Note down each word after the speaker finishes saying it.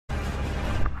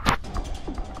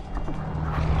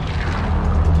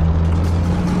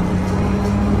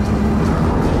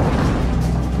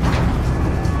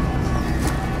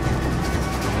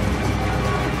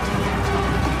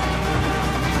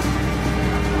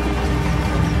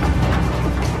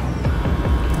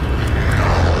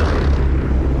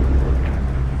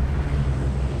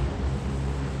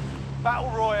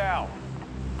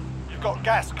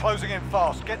closing in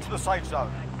fast. Get to the safe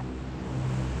zone.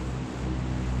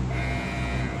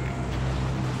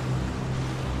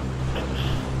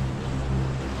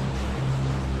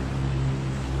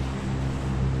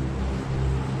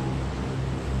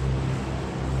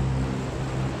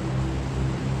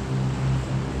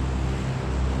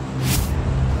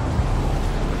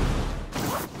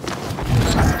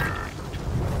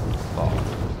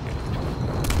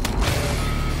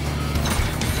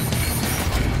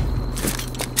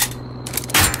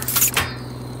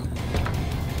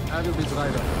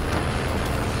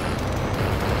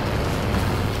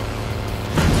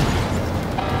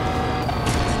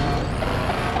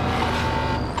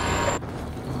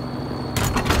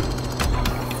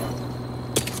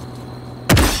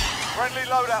 Friendly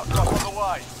loadout drop on the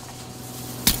way.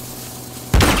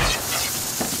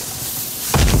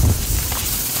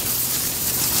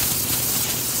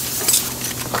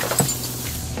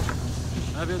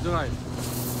 I will drive.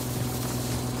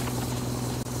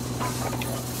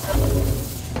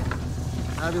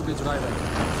 I will be driving.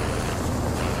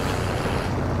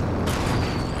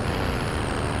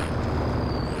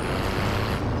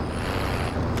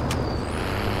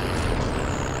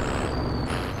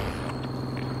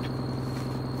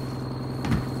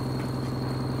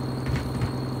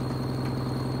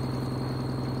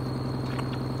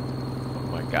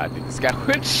 God, dude, this guy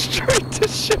went straight to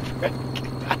shipwreck.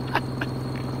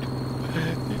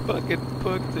 He fucking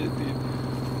booked it, dude.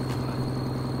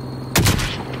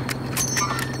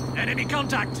 Enemy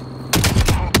contact!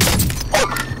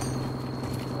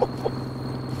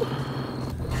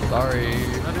 Sorry.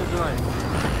 How do you drive?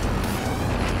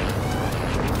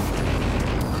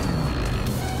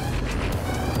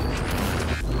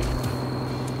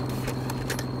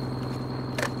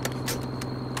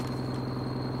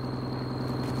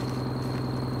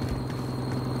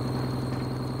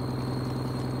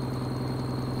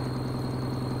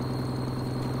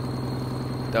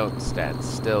 Don't stand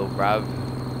still, bruv.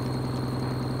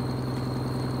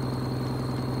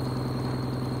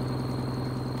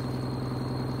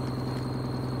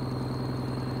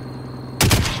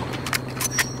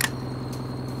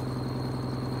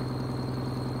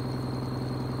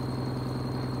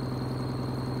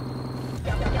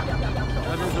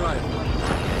 How do you drive?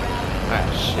 Ah,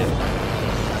 shit.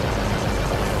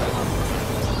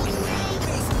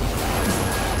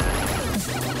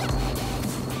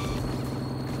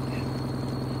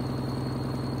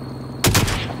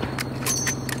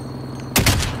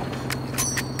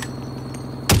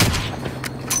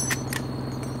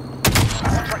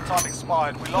 Time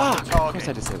expired. We lost the target. Of course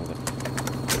I disabled it.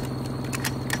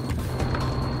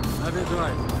 How do you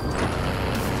drive?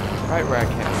 Right where I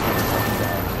can't see the fucking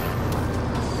guy.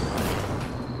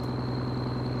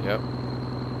 Yep.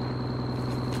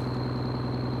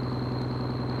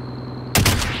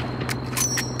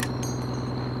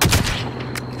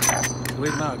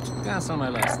 Wait, marked. Cancel my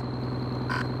last.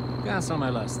 Cancel my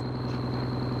last.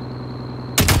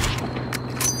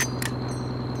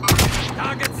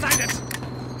 Target sighted!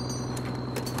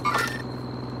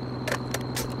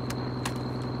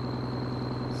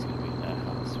 It's gonna be in that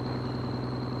house.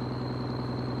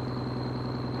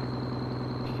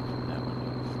 Peek from that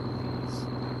window, please.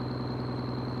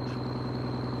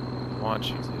 I want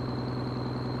you to.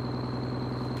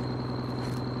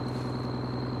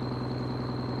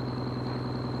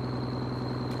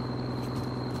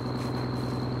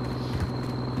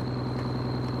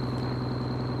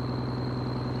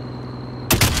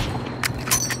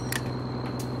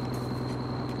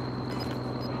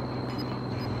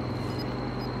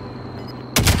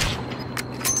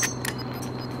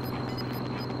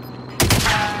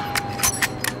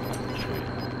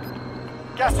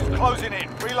 Gas is closing in.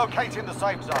 Relocating the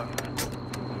safe zone.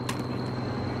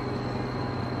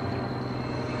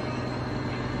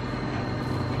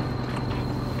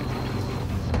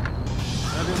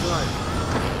 How do you drive?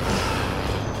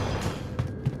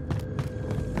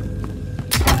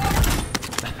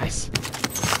 Nice.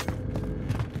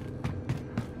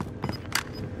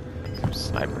 Some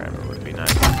sniper ammo would be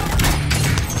nice.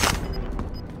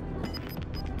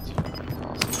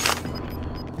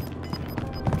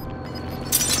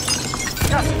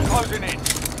 Gas is closing in.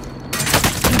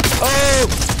 Oh!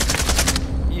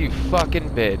 You fucking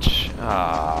bitch.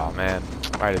 Ah, man.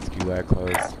 Why does Gulag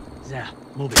close? There,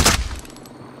 move it.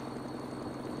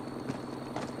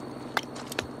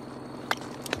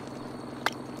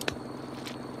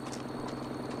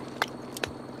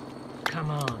 Come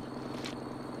on.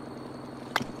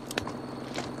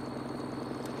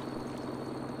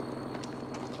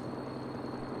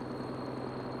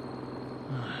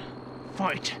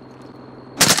 Fight.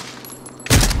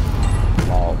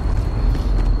 Lol.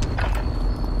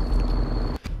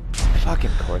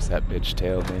 course that bitch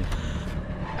tailed me.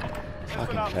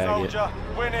 Fucking Listen up, faggot. soldier.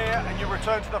 Win here and you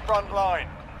return to the front line.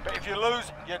 But if you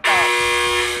lose, you're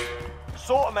done.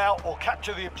 Sort them out or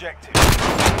capture the objective.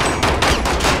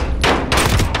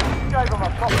 Gave them a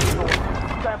proper story.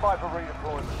 Stand by for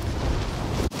redeployment.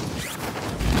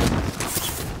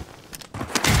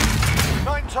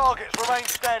 9 targets remain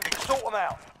standing. Sort them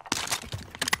out.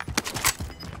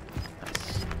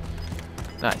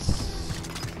 Nice.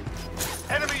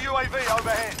 Enemy UAV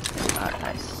overhead.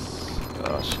 Nice.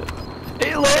 Oh shit.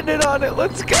 He landed on it.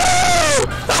 Let's go!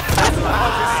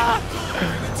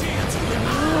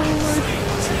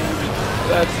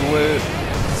 That's lit.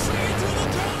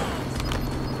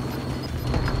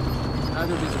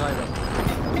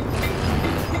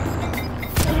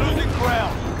 Losing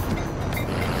ground.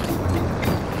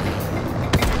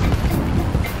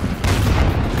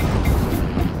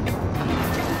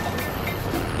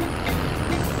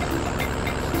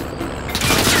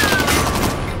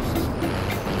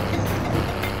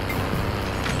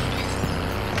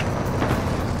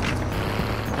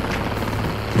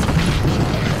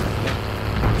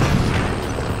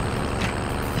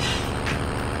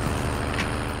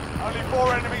 Only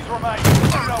 4 enemies remain.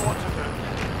 You know what to do.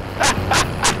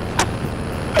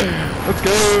 Let's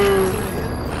go!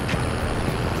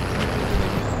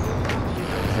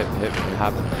 Hit,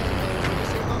 happen.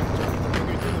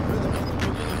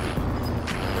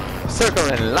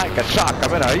 Circling like a shark, I'm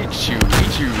gonna eat you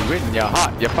in your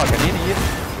heart, you fucking idiot.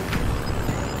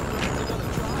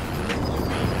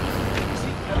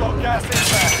 They've got gas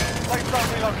inbound. Safe zone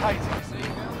relocated.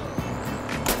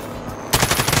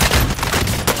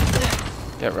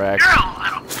 Get wrecked.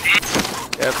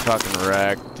 Get fucking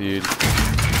wrecked, dude.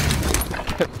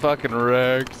 Get fucking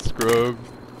wrecked, scrub.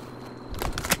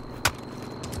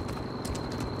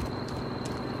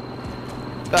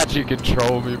 Thought you could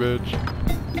troll me, bitch.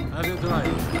 Have you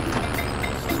tried?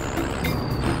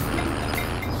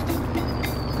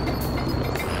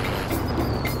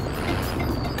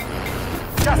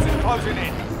 Gas is closing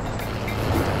in.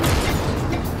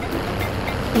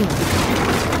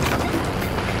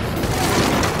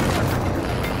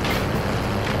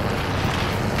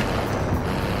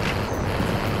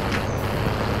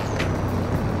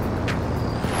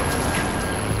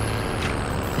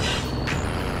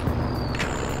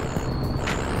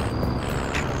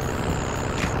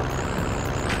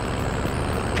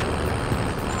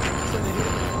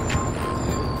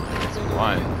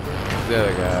 One. The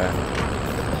other guy.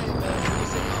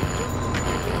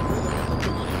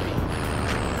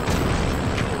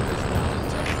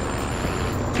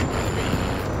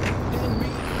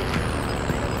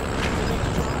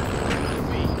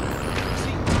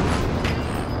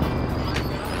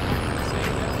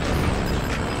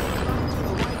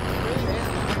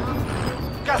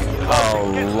 Gas is closing.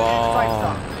 Oh, Get to the lol.